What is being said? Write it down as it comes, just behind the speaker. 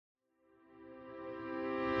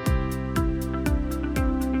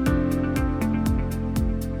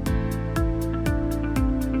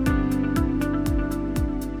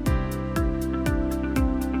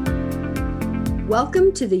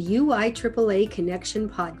Welcome to the UIAAA Connection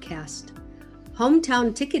podcast.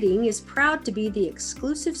 Hometown Ticketing is proud to be the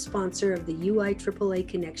exclusive sponsor of the UIAAA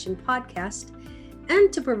Connection podcast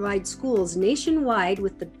and to provide schools nationwide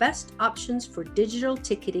with the best options for digital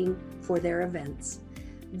ticketing for their events.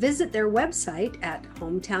 Visit their website at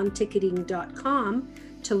hometownticketing.com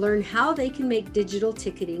to learn how they can make digital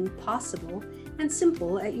ticketing possible and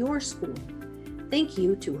simple at your school. Thank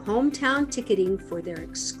you to Hometown Ticketing for their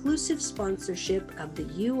exclusive sponsorship of the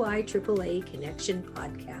UIAAA Connection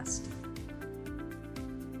podcast.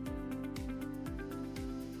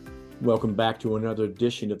 Welcome back to another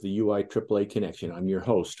edition of the UIAAA Connection. I'm your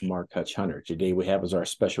host, Mark Hutch Hunter. Today we have as our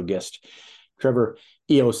special guest, Trevor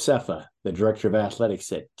Iosefa, the Director of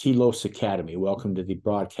Athletics at Telos Academy. Welcome to the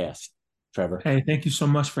broadcast, Trevor. Hey, thank you so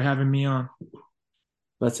much for having me on.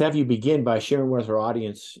 Let's have you begin by sharing with our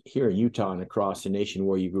audience here in Utah and across the nation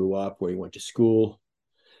where you grew up, where you went to school,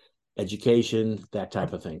 education, that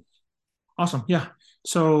type of thing. Awesome. Yeah.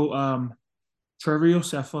 So, Trevor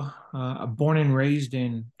Iosefa, born and raised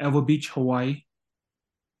in Ewa Beach, Hawaii,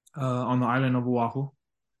 on the island of Oahu.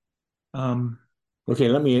 Okay,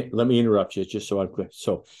 let me interrupt you just so I'm clear.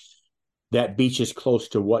 So that beach is close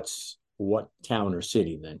to what town or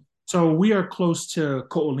city then? So we are close to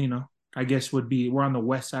Ko'olina, I guess we're on the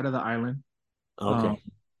west side of the island. Okay.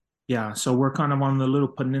 Yeah, so we're kind of on the little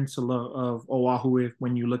peninsula of Oahu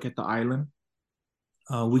when you look at the island.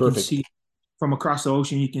 We Perfect. can see from across the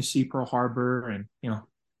ocean, you can see Pearl Harbor and,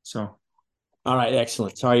 so. All right,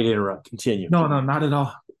 excellent. Sorry to interrupt. Continue. No, not at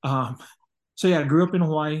all. So yeah, I grew up in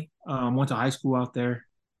Hawaii, went to high school out there,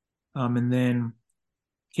 and then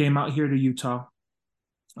came out here to Utah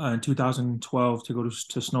in 2012 to go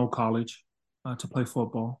to Snow College to play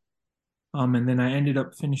football. And then I ended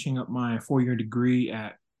up finishing up my 4-year degree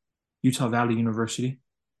at Utah Valley University.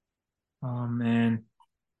 And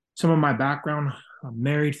some of my background, I'm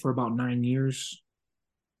married for about 9 years.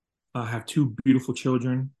 I have 2 beautiful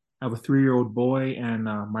children. I have a 3-year-old boy and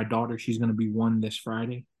my daughter, she's going to be 1 this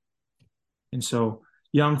Friday. And so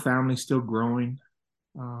young family, still growing.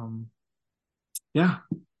 Yeah.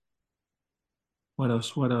 What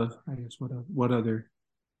else? What other?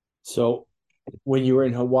 So when you were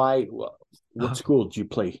in Hawaii, what school did you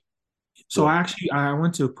play? So I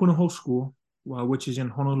went to Punahou School, which is in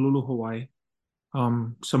Honolulu, Hawaii.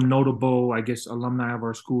 Some notable, I guess, alumni of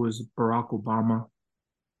our school is Barack Obama.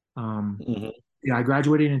 Yeah, I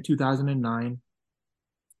graduated in 2009,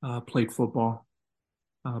 played football,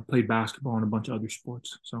 played basketball and a bunch of other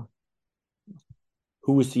sports. So,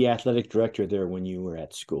 who was the athletic director there when you were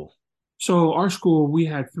at school? So our school, we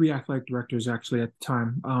had 3 athletic directors actually at the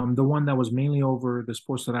time. The one that was mainly over the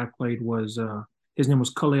sports that I played was, his name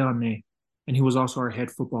was Kaleane, and he was also our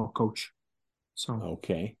head football coach. So,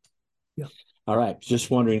 okay. Yeah. All right.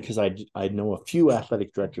 Just wondering, because I know a few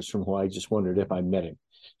athletic directors from Hawaii. Just wondered if I met him.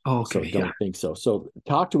 Oh, okay. So don't think so. So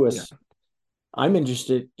talk to us. Yeah. I'm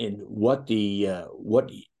interested in what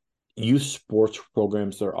youth sports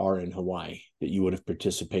programs there are in Hawaii that you would have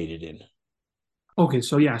participated in. Okay,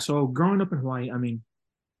 so yeah, so growing up in Hawaii, I mean,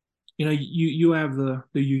 you have the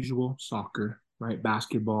usual soccer, right?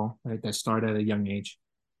 Basketball, right? That started at a young age.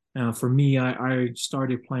 For me, I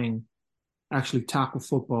started playing actually tackle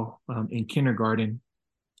football in kindergarten.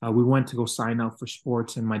 We went to go sign up for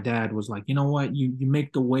sports, and my dad was like, you know what? You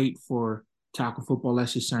make the weight for tackle football.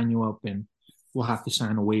 Let's just sign you up, and we'll have to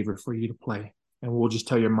sign a waiver for you to play, and we'll just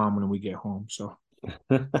tell your mom when we get home. So,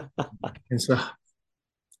 and so.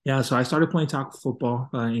 Yeah, so I started playing tackle football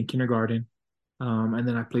in kindergarten, and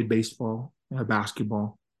then I played baseball,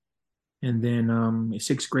 basketball, and then in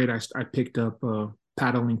 6th grade I picked up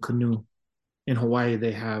paddling canoe. In Hawaii,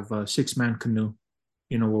 they have a 6-man canoe,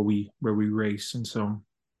 where we race, and so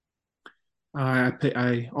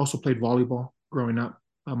I also played volleyball growing up.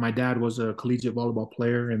 My dad was a collegiate volleyball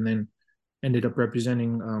player, and then ended up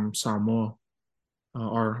representing Samoa,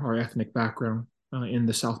 our ethnic background in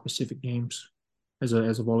the South Pacific Games. As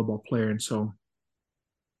a volleyball player. And so,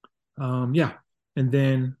 yeah. And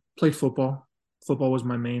then played football. Football was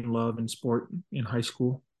my main love and sport in high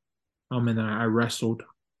school. And then I wrestled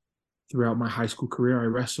throughout my high school career. I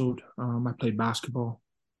wrestled. I played basketball.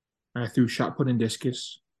 I threw shot put and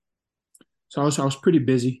discus. So I was pretty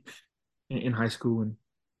busy in high school.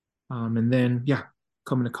 And then, yeah,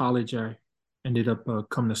 coming to college, I ended up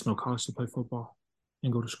coming to Snow College to play football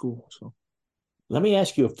and go to school. So. Let me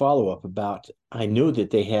ask you a follow-up about, I knew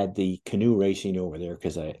that they had the canoe racing over there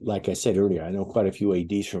because like I said earlier, I know quite a few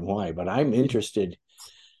ADs from Hawaii, but I'm interested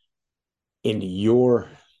in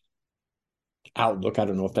your outlook. I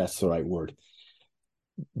don't know if that's the right word.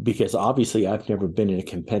 Because obviously I've never been in a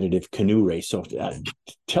competitive canoe race. So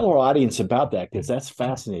tell our audience about that, because that's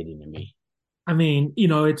fascinating to me. I mean,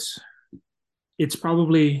 it's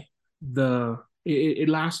probably it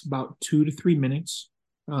lasts about 2 to 3 minutes.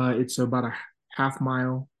 It's about a half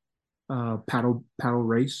mile paddle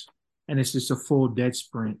race, and it's just a full dead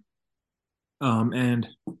sprint. And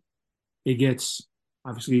it gets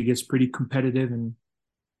obviously it gets pretty competitive, and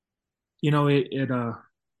it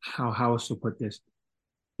how else to put this?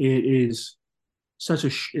 It is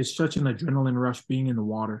it's such an adrenaline rush being in the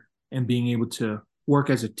water and being able to work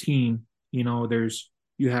as a team.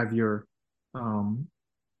 You have um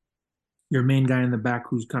your main guy in the back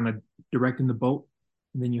who's kind of directing the boat,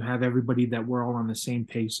 and then you have everybody that we're all on the same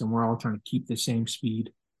pace and we're all trying to keep the same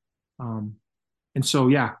speed. Um, and so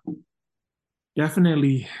yeah,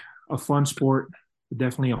 definitely a fun sport,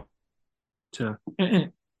 definitely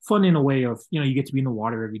and fun in a way of you get to be in the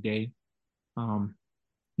water every day. Um,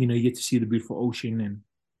 you get to see the beautiful ocean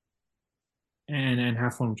and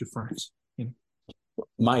have fun with your friends.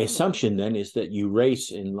 My assumption then is that you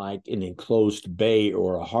race in like an enclosed bay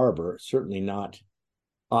or a harbor, certainly not.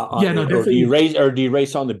 Yeah, no, Or do you definitely.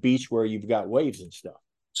 race on the beach where you've got waves and stuff?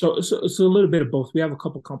 So it's a little bit of both. We have a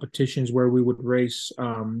couple competitions where we would race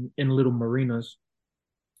in little marinas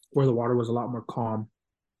where the water was a lot more calm.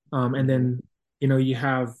 And then you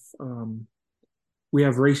have we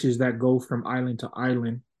have races that go from island to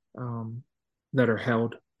island um, that are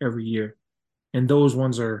held every year, and those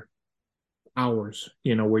ones are hours.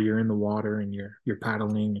 Where you're in the water and you're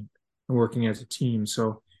paddling and working as a team.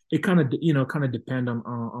 So it kind of depend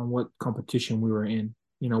on what competition we were in.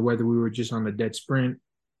 Whether we were just on a dead sprint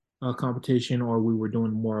competition or we were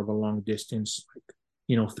doing more of a long distance,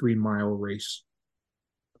 like 3 mile race.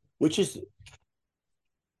 Which is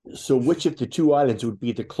So which of the two islands would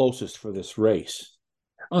be the closest for this race?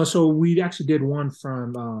 So we actually did one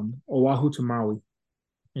from Oahu to Maui.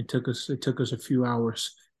 It took us a few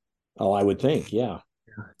hours. Oh, I would think, yeah.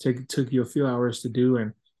 Yeah, it took you a few hours to do,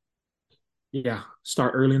 and yeah,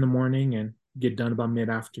 start early in the morning and get done about mid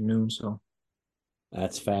afternoon. So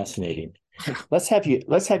That's fascinating. yeah, Let's have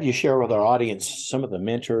you share with our audience some of the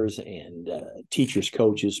mentors and teachers,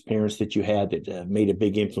 coaches, parents that you had that made a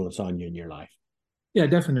big influence on you in your life. yeah,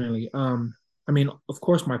 definitely. I mean, of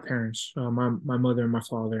course, my parents, my mother and my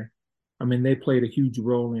father. I mean, they played a huge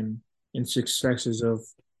role in successes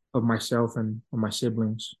of myself and of my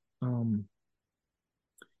siblings.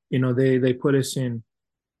 They put us in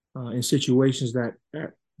situations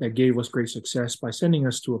that gave us great success by sending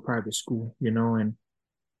us to a private school, and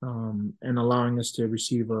allowing us to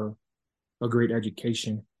receive a great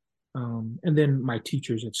education. And then my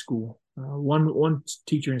teachers at school. One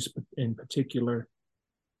teacher in particular,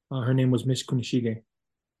 her name was Miss Kunishige.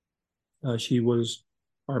 She was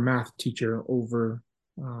our math teacher over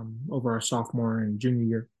our sophomore and junior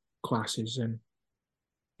year classes, and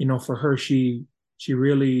for her, she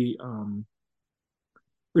really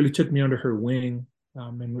took me under her wing,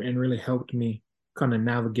 and really helped me kind of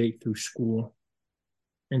navigate through school.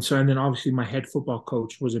 And then obviously my head football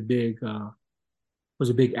coach was a big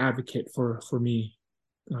advocate for me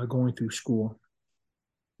going through school.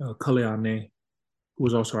 Kaleane, who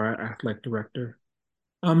was also our athletic director.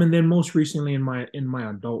 And then most recently in my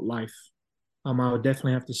adult life, I would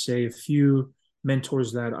definitely have to say a few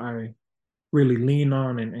mentors that I really lean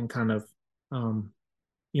on and kind of um,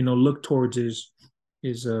 look towards is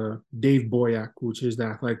Dave Boyack, which is the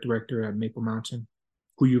athletic director at Maple Mountain,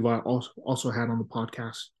 who you've also had on the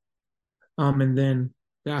podcast. And then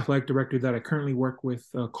the athletic director that I currently work with,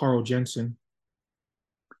 Carl Jensen.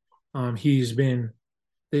 He's been,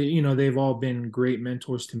 they've all been great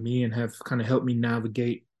mentors to me and have kind of helped me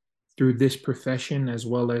navigate through this profession, as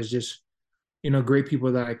well as just great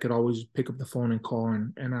people that I could always pick up the phone and call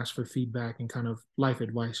and ask for feedback and kind of life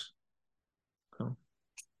advice. So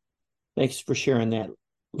Thanks for sharing that.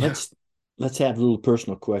 yeah, Let's have a little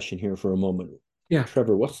personal question here for a moment. yeah.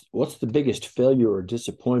 Trevor, what's the biggest failure or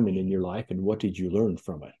disappointment in your life, and what did you learn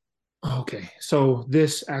from it? Okay, so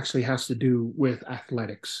this actually has to do with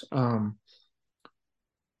athletics.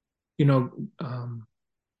 You know,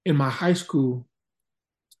 in my high school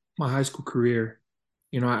career,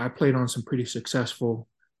 I played on some pretty successful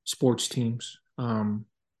sports teams. Being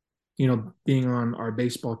on our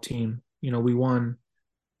baseball team, we won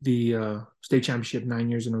the state championship 9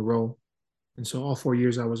 years in a row. And so all 4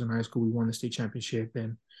 years I was in high school, we won the state championship.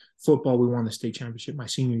 And football, we won the state championship my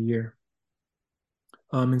senior year.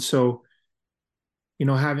 And so,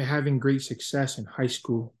 having great success in high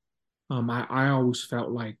school, I always felt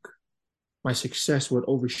like my success would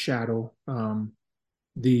overshadow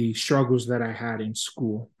the struggles that I had in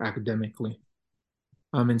school academically.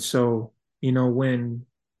 And so, when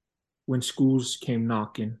schools came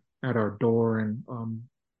knocking at our door and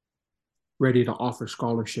ready to offer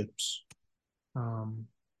scholarships, um,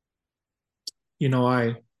 you know,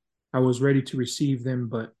 I was ready to receive them,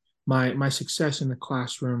 but my success in the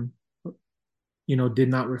classroom, did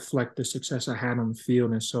not reflect the success I had on the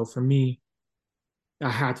field. And so for me, I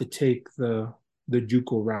had to take the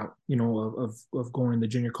JUCO route, of going the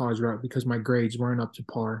junior college route because my grades weren't up to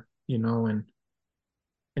par, and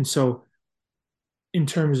so in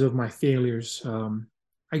terms of my failures,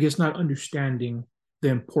 I guess not understanding the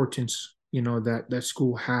importance, that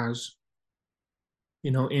school has,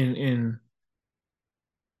 in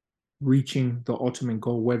reaching the ultimate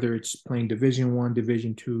goal, whether it's playing Division I,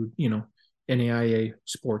 Division II, NAIA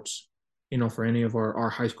sports, for any of our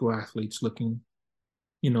high school athletes looking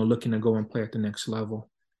to go and play at the next level.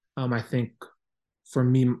 I think for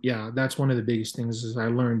me, yeah, that's one of the biggest things is I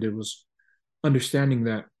learned it was understanding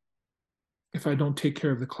that if I don't take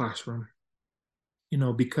care of the classroom,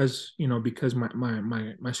 because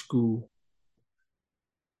my school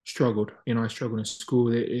struggled, I struggled in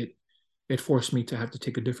school, it forced me to have to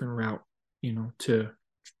take a different route, to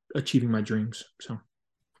achieving my dreams. So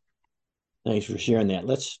Thanks for sharing that.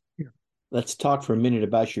 Let's yeah. let's talk for a minute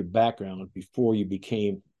about your background before you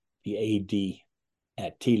became the AD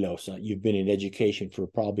at Telos. You've been in education for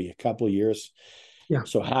probably a couple of years. Yeah.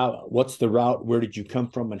 So what's the route? Where did you come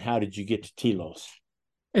from and how did you get to Telos?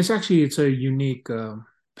 It's a unique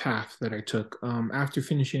path that I took. After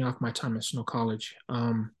finishing off my time at Snow College,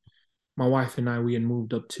 my wife and I, we had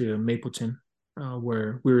moved up to Mapleton,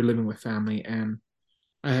 where we were living with family, and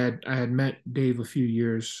I had met Dave a few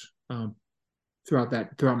years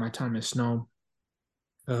throughout my time at Snow,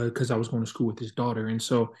 because I was going to school with his daughter. And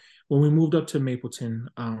so when we moved up to Mapleton,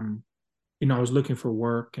 I was looking for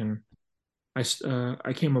work, and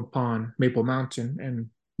I came upon Maple Mountain and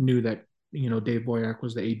knew that Dave Boyack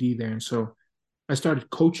was the AD there, and so I started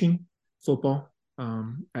coaching football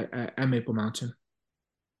at Maple Mountain,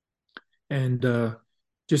 and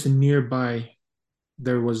just nearby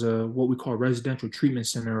there was a what we call residential treatment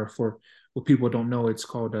center. Or for what people don't know, it's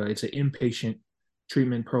an inpatient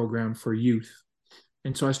treatment program for youth.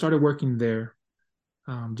 And so I started working there,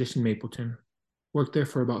 just in Mapleton. Worked there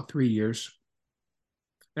for about 3 years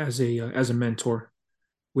as a mentor,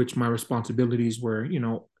 which my responsibilities were,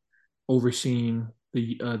 overseeing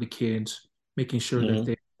the kids, making sure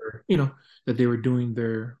that Mm-hmm. they were doing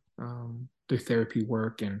their therapy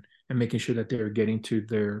work, and making sure that they were getting to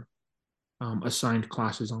their assigned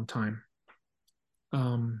classes on time.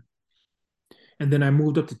 Um, and then I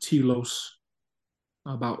moved up to Telos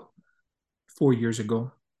about 4 years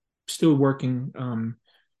ago, still working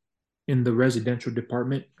in the residential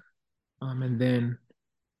department. And then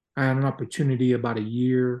I had an opportunity about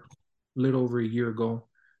little over a year ago,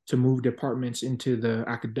 to move departments into the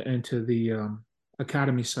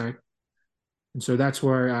academy side, and so that's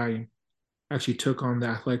where I actually took on the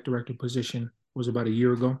athletic director position. Was about a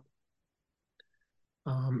year ago,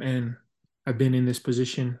 and I've been in this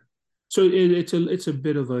position. So it's a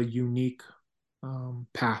bit of a unique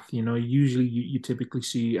path. Usually you typically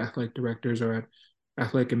see athletic directors or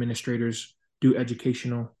athletic administrators do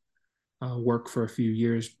educational work for a few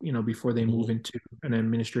years, before they move Mm-hmm. into an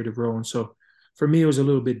administrative role. And so for me, it was a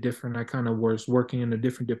little bit different. I kind of was working in a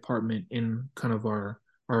different department in kind of our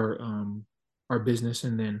business,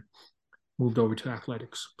 and then moved over to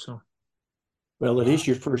athletics. So Well, it is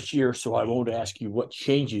your first year, so I won't ask you what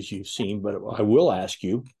changes you've seen, but I will ask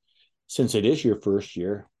you, since it is your first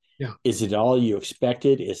year, yeah, is it all you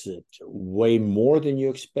expected? Is it way more than you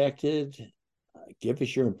expected? Give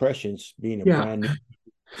us your impressions being a yeah, brand new.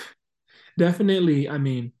 definitely. I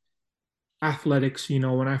mean, athletics.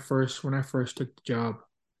 When I first took the job,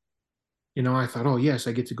 I thought, oh yes,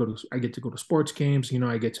 I get to go to sports games.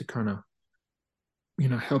 I get to kind of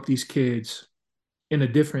help these kids in a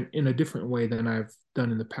different way than I've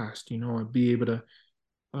done in the past. I'd be able to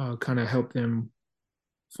kind of help them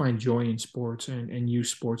find joy in sports, and use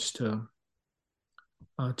sports to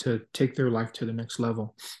take their life to the next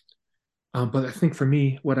level. But I think for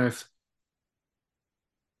me, what I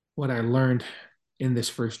learned in this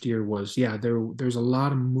first year was, yeah, there's a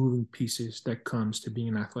lot of moving pieces that comes to being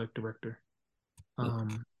an athletic director.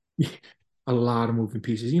 Um, a lot of moving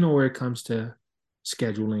pieces, where it comes to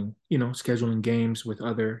scheduling games with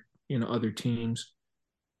other teams,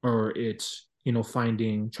 or it's,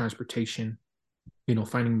 finding transportation,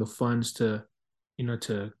 finding the funds to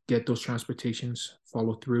get those transportations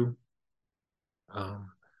follow through.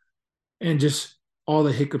 Um, and just all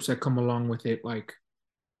the hiccups that come along with it, like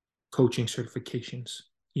coaching certifications,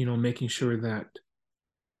 making sure that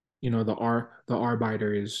the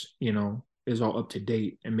arbiter is all up to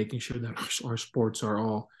date, and making sure that our sports are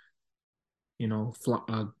all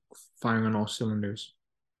firing on all cylinders.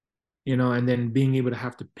 And then being able to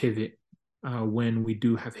have to pivot when we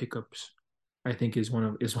do have hiccups, I think is one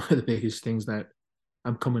of the biggest things that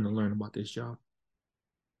I'm coming to learn about this job.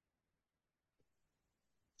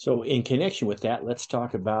 So, in connection with that, let's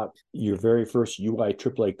talk about your very first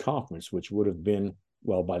UIAAA conference, which would have been,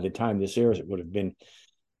 well, by the time this airs, it would have been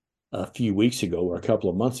a few weeks ago or a couple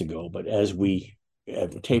of months ago. But as we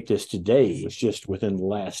have taped this today, it was just within the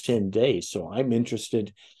last 10 days. So, I'm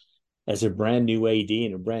interested, as a brand new AD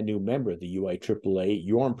and a brand new member of the UIAAA,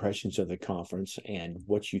 your impressions of the conference and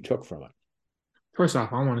what you took from it. First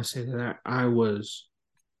off, I want to say that I was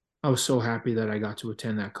so happy that I got to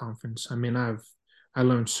attend that conference. I mean, I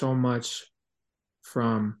learned so much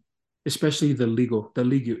from, especially the legal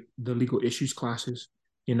issues classes.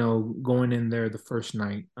 Going in there the first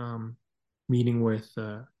night, meeting with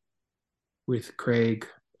Craig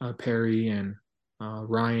Perry and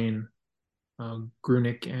Ryan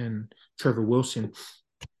Grunick and Trevor Wilson.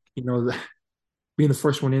 Being the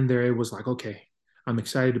first one in there, it was like, okay, I'm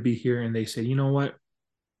excited to be here. And they said, you know what?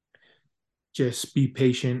 Just be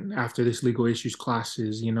patient after this legal issues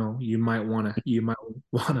classes. You might want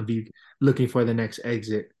to be looking for the next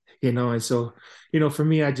exit. And so, for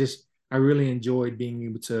me, I really enjoyed being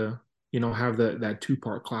able to have that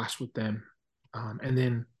 2-part class with them, and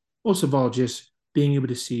then most of all, just being able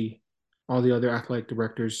to see all the other athletic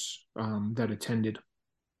directors that attended,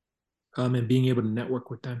 and being able to network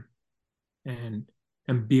with them, and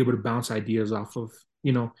be able to bounce ideas off of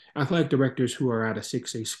athletic directors who are at a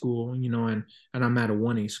 6A school, and I'm at a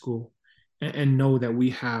 1A school, and know that we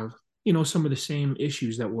have some of the same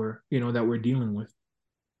issues that we're dealing with,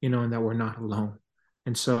 and that we're not alone.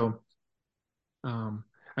 And so,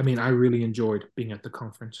 I mean, I really enjoyed being at the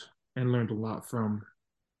conference and learned a lot from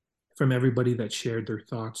everybody that shared their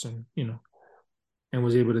thoughts, and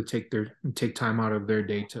was able to take time out of their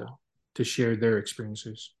day to share their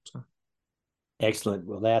experiences. So. Excellent.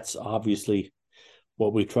 Well, that's obviously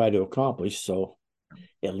what we try to accomplish. So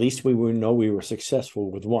at least we know we were successful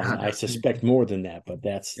with one. I suspect more than that, but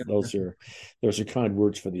those are kind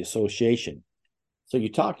words for the association. So you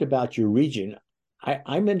talked about your region.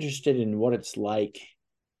 I'm interested in what it's like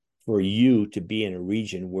for you to be in a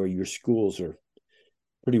region where your schools are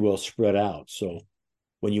pretty well spread out. So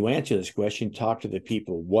when you answer this question, talk to the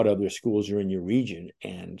people, what other schools are in your region.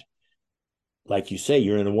 And like you say,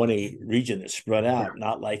 you're in a 1A region that's spread out,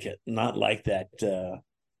 not like that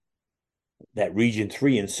region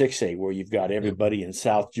 3 and 6A where you've got everybody in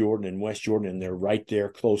South Jordan and West Jordan, and they're right there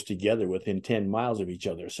close together within 10 miles of each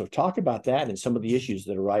other. So talk about that and some of the issues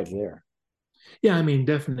that arise there. Yeah, I mean,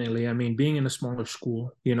 definitely. I mean, being in a smaller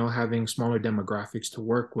school, having smaller demographics to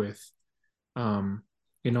work with, some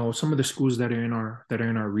of the schools that are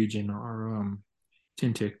in our region are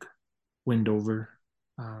Tintic, Windover.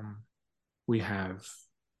 We have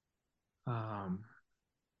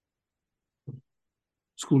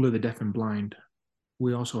School of the Deaf and Blind.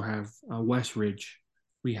 We also have West Ridge.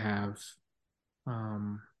 We have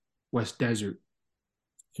West Desert.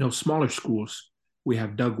 Smaller schools. We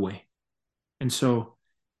have Dugway. And so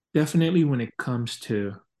definitely when it comes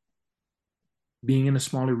to being in a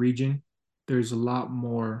smaller region, there's a lot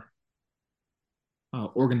more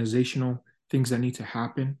organizational things that need to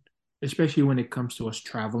happen, especially when it comes to us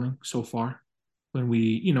traveling so far. When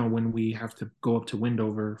we have to go up to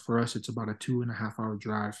Windover, for us, it's about a 2.5-hour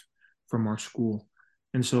drive from our school.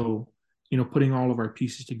 And so, putting all of our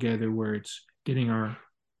pieces together where it's getting our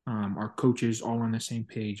coaches all on the same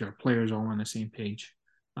page, our players all on the same page,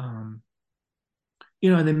 and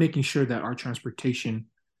then making sure that our transportation,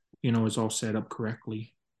 is all set up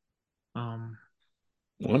correctly.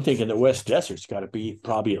 Well, I'm thinking the West Desert's got to be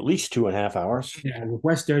probably at least 2.5 hours. Yeah, with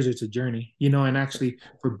West Desert's a journey, and actually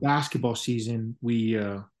for basketball season, we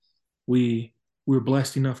were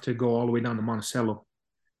blessed enough to go all the way down to Monticello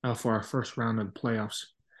for our first round of the playoffs,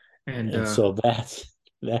 and so that's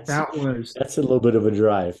a little bit of a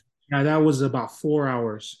drive. Yeah, that was about 4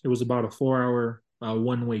 hours. It was about a 4-hour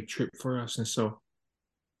one-way trip for us, and so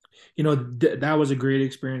that was a great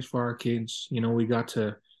experience for our kids. We got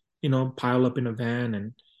to pile up in a van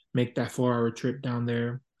and make that 4-hour trip down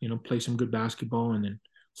there, play some good basketball, and then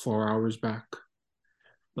 4 hours back.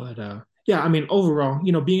 But yeah, I mean, overall,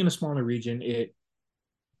 being in a smaller region, it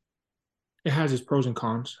has its pros and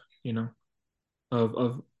cons,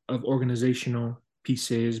 of organizational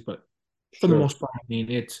pieces. But for the most part, I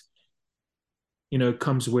mean, it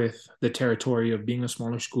comes with the territory of being a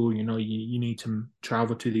smaller school. You need to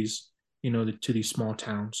travel to these, to these small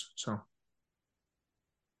towns. So.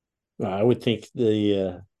 I would think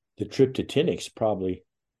the trip to Tinnick's probably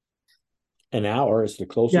an hour is the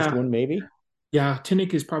closest Yeah, one, maybe. yeah.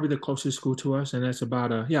 Tinnick is probably the closest school to us, and that's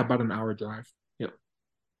about an hour drive. Yep.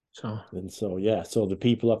 So And so yeah, so the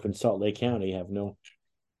people up in Salt Lake County have no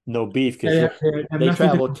beef yeah, because they have they nothing to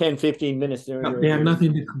travel 10, 15 minutes there. they have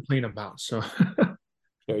nothing to complain about. So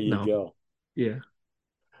There you no, go. yeah.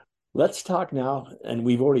 Let's talk now, and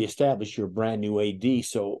we've already established your brand new AD.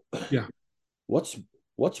 So Yeah. what's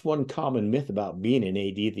what's one common myth about being an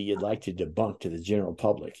AD that you'd like to debunk to the general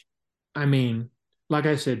public? I mean, like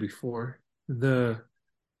I said before, the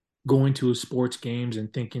going to sports games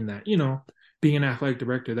and thinking that, being an athletic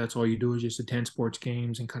director, that's all you do is just attend sports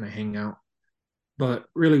games and kind of hang out. But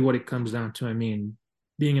really what it comes down to, I mean,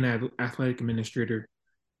 being an athletic administrator,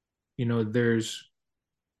 there's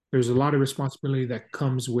a lot of responsibility that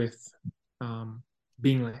comes with um,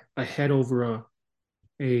 being a head over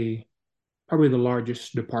a probably the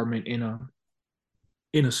largest department in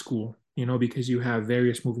a school, because you have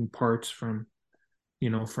various moving parts from,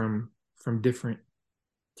 from different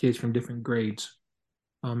kids from different grades.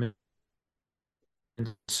 And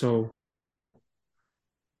so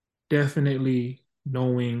definitely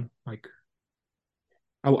knowing like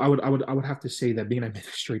I would have to say that being an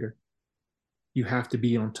administrator, you have to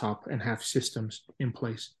be on top and have systems in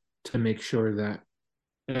place to make sure that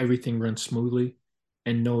everything runs smoothly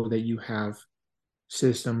and know that you have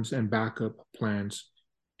systems and backup plans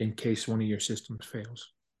in case one of your systems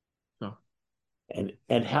fails. So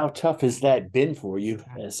And how tough has that been for you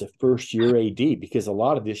as a first year AD? Because a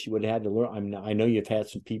lot of this you would have had to learn. I know you've had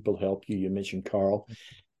some people help you. You mentioned Carl,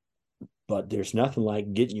 but there's nothing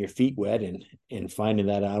like getting your feet wet and finding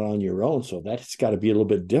that out on your own. So that's got to be a little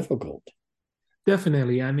bit difficult.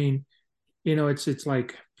 definitely, I mean, it's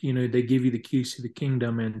like, they give you the keys to the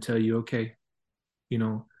kingdom and tell you, okay,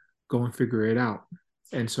 go and figure it out.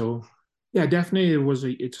 And so, yeah,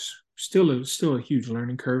 definitely it's still a huge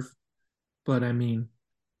learning curve. But I mean,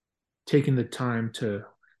 taking the time to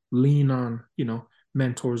lean on,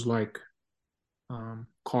 mentors like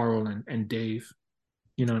Carl and Dave,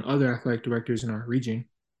 and other athletic directors in our region,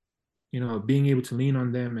 being able to lean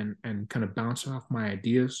on them and kind of bounce off my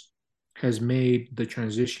ideas has made the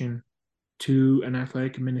transition to an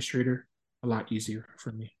athletic administrator a lot easier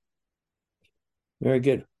for me. Very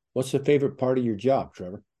good. What's the favorite part of your job,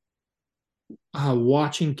 Trevor?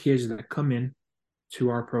 Watching kids that come in to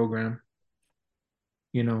our program,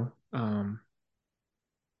 you know, um,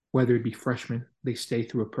 whether it be freshmen, they stay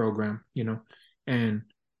through a program, and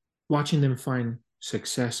watching them find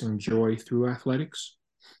success and joy through athletics.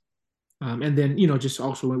 And then, just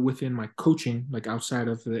also within my coaching, like outside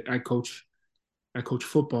of I coach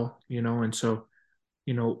football, and so,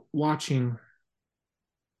 watching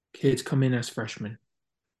kids come in as freshmen,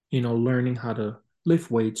 learning how to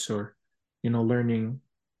lift weights or, learning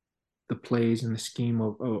the plays and the scheme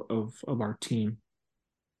of our team,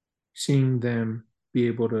 seeing them be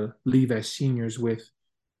able to leave as seniors with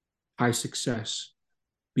high success,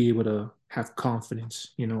 be able to have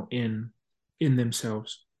confidence, in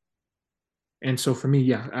themselves. And so for me,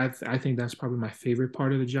 yeah, I think that's probably my favorite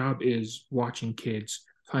part of the job is watching kids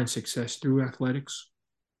find success through athletics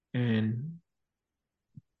and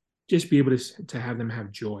just be able to have them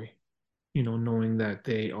have joy, knowing that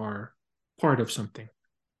they are part of something,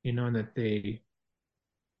 and that they,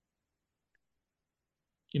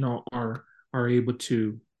 are able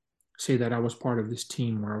to say that I was part of this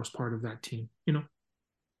team or I was part of that team,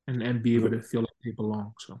 and be able to feel like they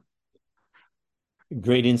belong. So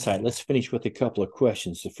Great insight. Let's finish with a couple of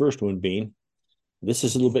questions. The first one being, this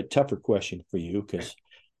is a little bit tougher question for you because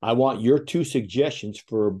I want your two suggestions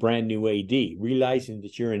for a brand new AD, realizing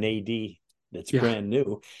that you're an AD that's yeah, brand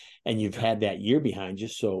new and you've had that year behind you.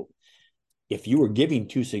 So if you were giving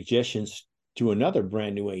two suggestions to another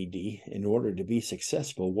brand new AD in order to be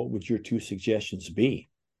successful, what would your two suggestions be?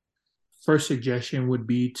 first suggestion would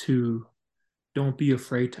be to don't be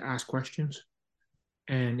afraid to ask questions.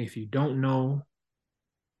 And if you don't know,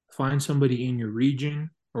 find somebody in your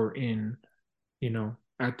region or in,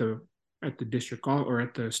 at the district or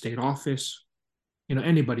at the state office,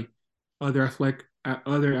 anybody, other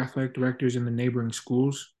athletic directors in the neighboring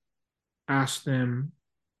schools, ask them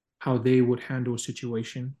how they would handle a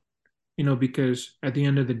situation, because at the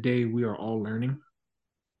end of the day, we are all learning.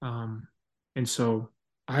 And so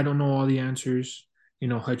I don't know all the answers.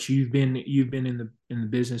 Hutch, you've been in the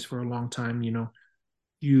business for a long time.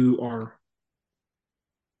 You are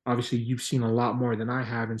obviously you've seen a lot more than I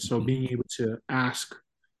have, and so being able to ask,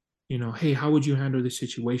 hey, how would you handle this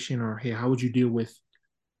situation, or hey, how would you deal with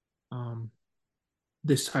um,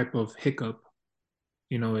 this type of hiccup,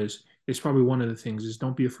 is is probably one of the things. Is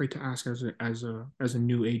don't be afraid to ask as a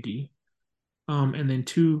new AD. And then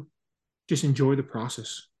two, just enjoy the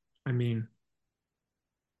process. I mean,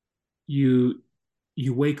 you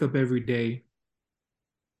you wake up every day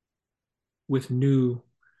with new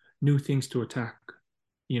things to attack,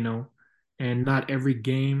 you know, and not every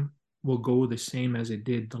game will go the same as it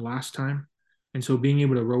did the last time. And so being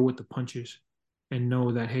able to roll with the punches and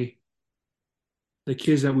know that, hey, the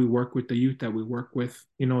kids that we work with, the youth that we work with,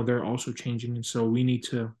 you know, they're also changing. And so we need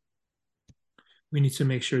to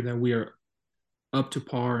make sure that we are up to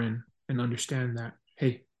par and understand that,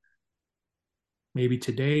 hey, maybe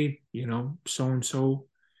today, you know, so and so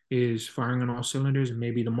is firing on all cylinders, and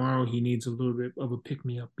maybe tomorrow he needs a little bit of a pick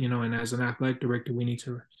me up, you know. And as an athletic director, we need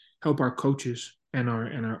to help our coaches and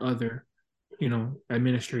our other, you know,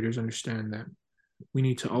 administrators understand that we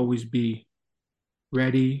need to always be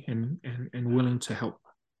ready and willing to help.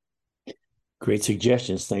 Great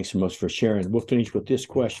suggestions. Thanks so much for sharing. We'll finish with this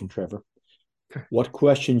question, Trevor. Okay. What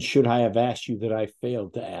question should I have asked you that I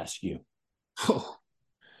failed to ask you? Oh,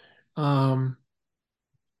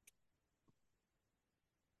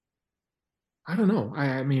 I don't know.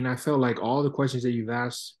 I mean, I felt like all the questions that you've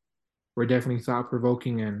asked were definitely thought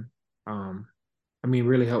provoking, and I mean,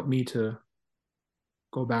 really helped me to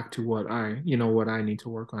go back to what I need to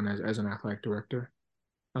work on as an athletic director.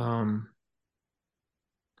 Um,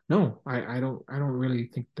 no, I don't really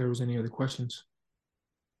think there was any other questions.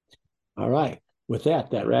 All right. With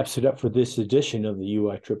that, that wraps it up for this edition of the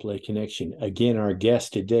UIAAA Connection. Again, our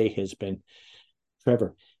guest today has been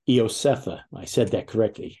Trevor Iosefa. I said that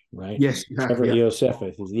correctly, right? Yes, Trevor yeah.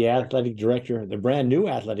 Iosefa is the athletic director, the brand new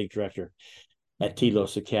athletic director at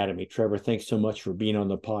Telos Academy. Trevor, thanks so much for being on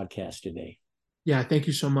the podcast today. Yeah, thank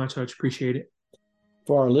you so much. I appreciate it.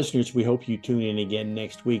 For our listeners, we hope you tune in again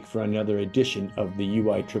next week for another edition of the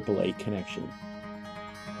UIAAA Connection.